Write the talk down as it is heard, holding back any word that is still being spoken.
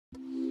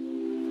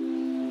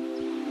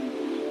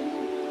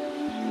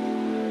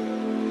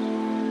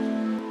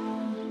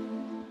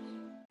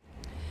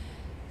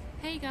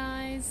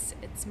guys,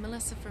 it's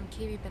Melissa from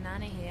Kiwi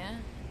Banana here,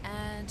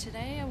 and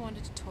today I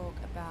wanted to talk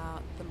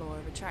about the law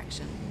of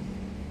attraction.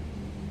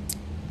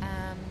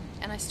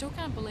 And I still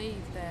can't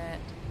believe that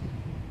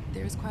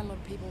there is quite a lot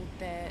of people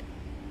that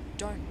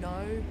don't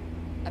know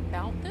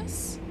about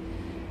this.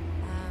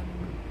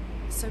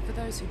 So for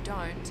those who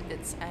don't,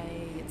 it's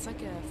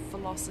like a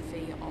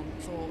philosophy on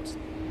thought,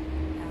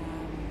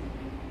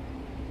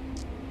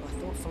 or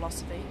thought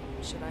philosophy,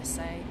 should I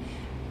say.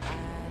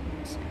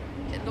 And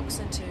it looks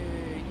into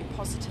your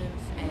positive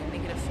and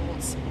negative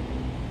thoughts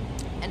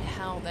and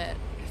how that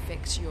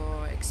affects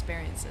your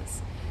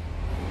experiences.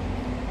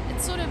 It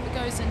sort of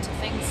goes into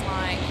things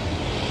like,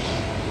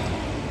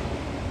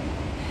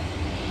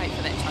 wait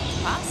for that truck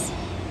to pass.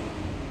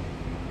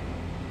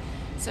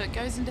 So it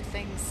goes into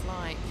things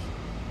like,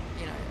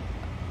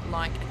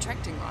 like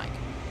attracting like,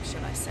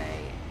 should I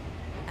say,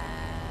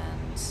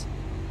 and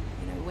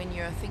when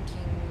you're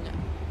thinking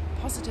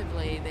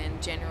positively,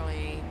 then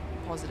generally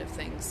positive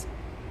things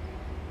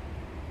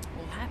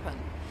will happen.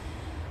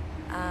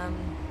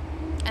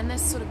 And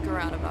this sort of grew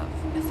out of, I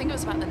think it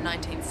was about the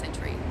 19th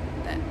century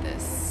that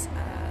this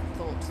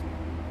thought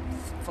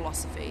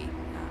philosophy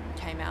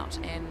came out,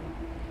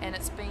 and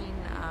it's been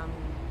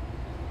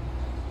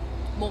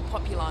more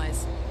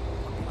popularized,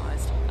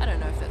 I don't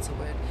know if that's a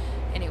word,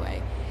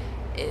 anyway,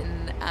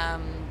 in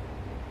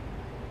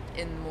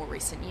more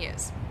recent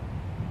years.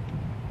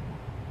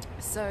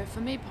 So for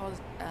me,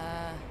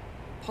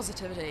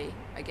 positivity,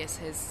 I guess,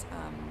 has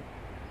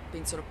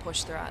been sort of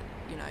pushed throughout,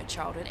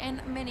 childhood,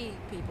 and many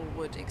people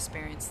would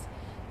experience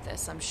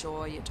this. I'm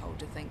sure you're told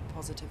to think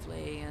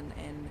positively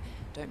and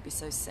don't be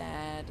so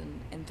sad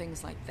and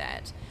things like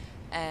that.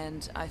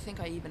 And I think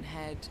I even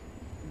had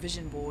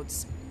vision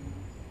boards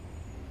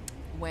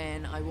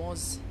when I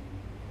was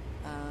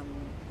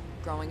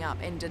growing up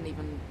and didn't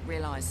even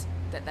realize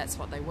that that's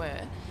what they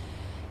were.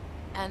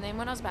 And then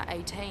when I was about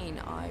 18,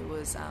 I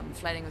was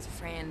flatting with a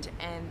friend,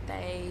 and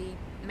they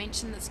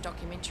mentioned this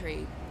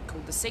documentary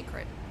called The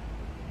Secret.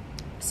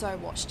 So I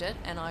watched it,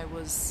 and I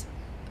was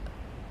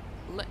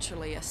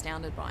literally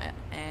astounded by it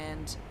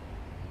and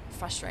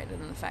frustrated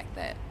in the fact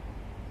that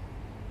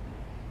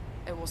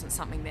it wasn't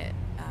something that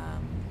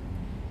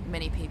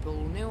many people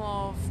knew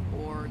of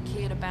or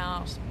cared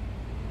about.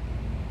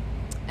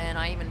 And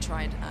I even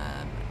tried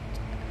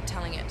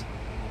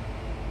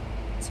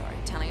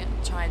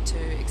tried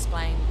to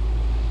explain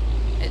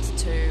it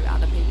to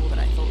other people that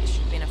I thought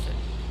should benefit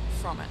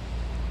from it.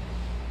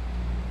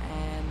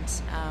 And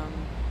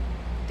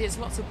there's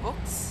lots of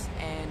books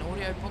and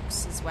audio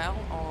books as well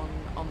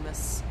on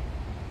this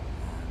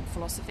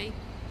philosophy,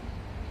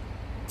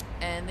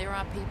 and there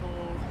are people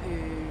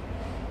who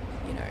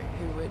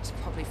would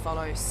probably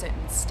follow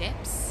certain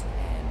steps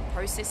and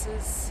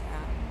processes,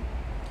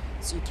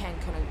 so you can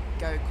kind of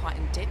go quite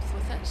in depth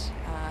with it.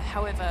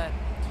 However,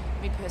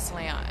 me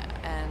personally,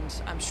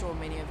 and I'm sure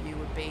many of you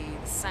would be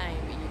the same,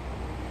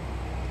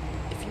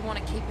 if you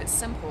want to keep it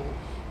simple,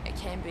 it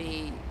can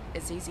be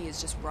as easy as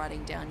just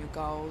writing down your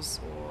goals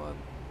or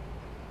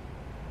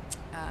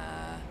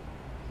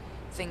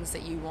things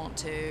that you want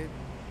to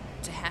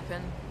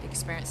happen,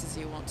 experiences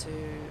you want to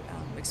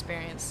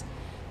experience,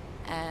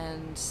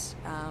 and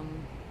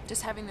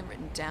just having them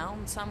written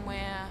down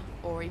somewhere,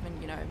 or even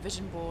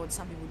vision boards.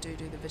 Some people do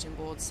the vision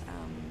boards,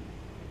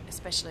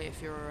 especially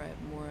if you're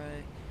more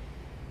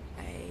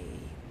a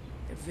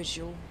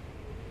visual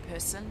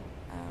person,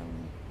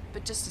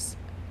 but just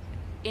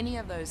any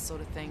of those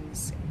sort of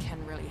things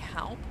can really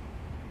help.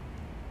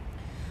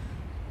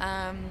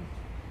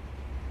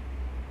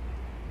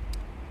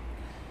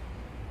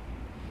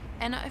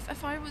 And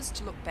if I was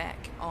to look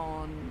back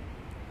on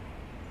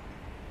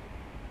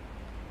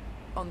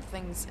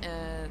things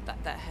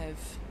that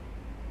have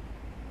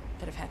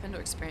happened, or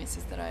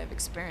experiences that I've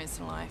experienced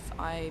in life,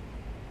 I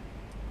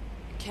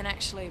can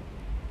actually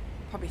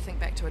probably think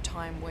back to a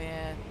time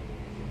where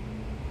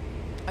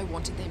I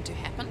wanted them to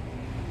happen.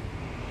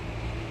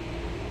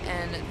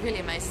 And it really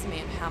amazes me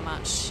at how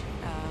much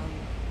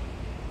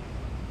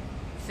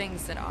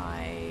things that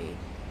I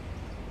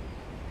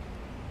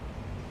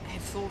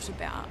have thought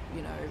about,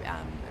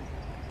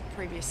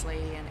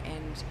 previously,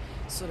 and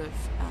sort of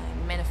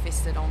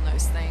manifested on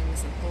those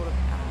things, and thought of,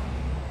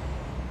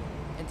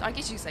 and I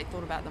guess you could say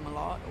thought about them a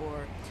lot,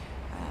 or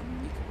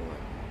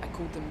I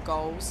called them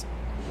goals.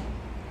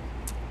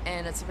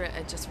 And it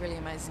just really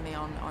amazes me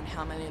on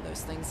how many of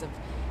those things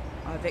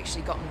I've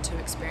actually gotten to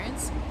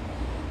experience.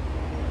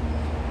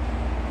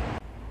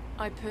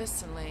 I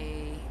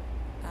personally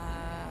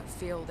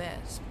feel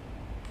that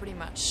pretty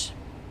much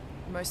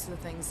most of the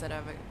things that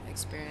I've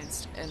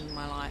experienced in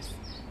my life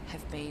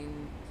have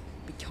been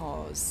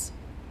because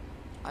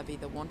I've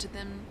either wanted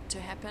them to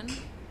happen,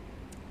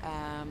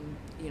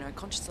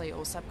 consciously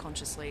or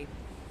subconsciously.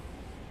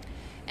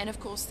 And of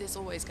course, there's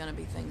always going to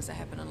be things that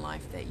happen in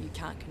life that you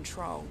can't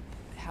control.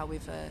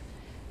 However,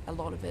 a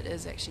lot of it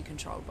is actually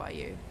controlled by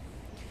you.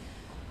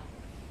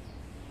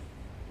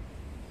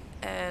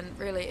 And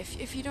really,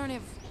 if you don't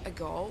have a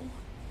goal,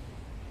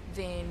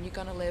 then you're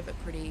going to live a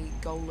pretty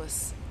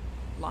goalless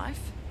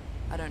life.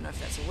 I don't know if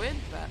that's a word,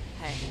 but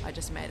hey, I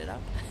just made it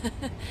up.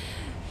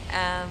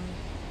 um,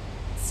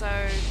 so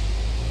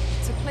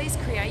please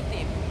create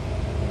them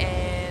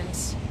and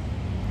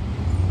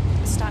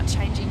start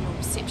changing your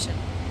perception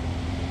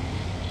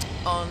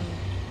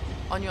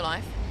on your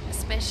life,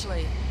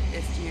 especially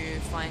if you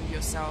find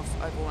yourself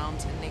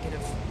overwhelmed in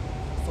negative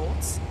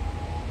thoughts.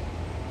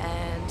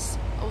 And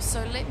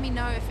also let me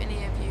know if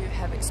any of you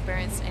have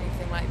experienced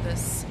anything like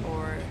this,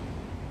 or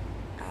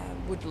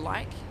would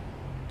like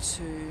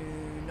to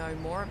know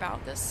more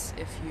about this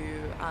if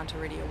you aren't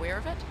already aware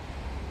of it.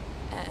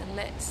 And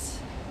let's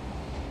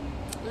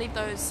leave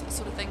those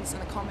sort of things in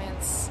the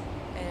comments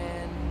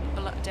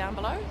and down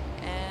below,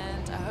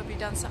 and I hope you've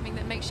done something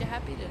that makes you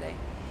happy today.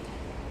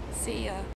 See ya.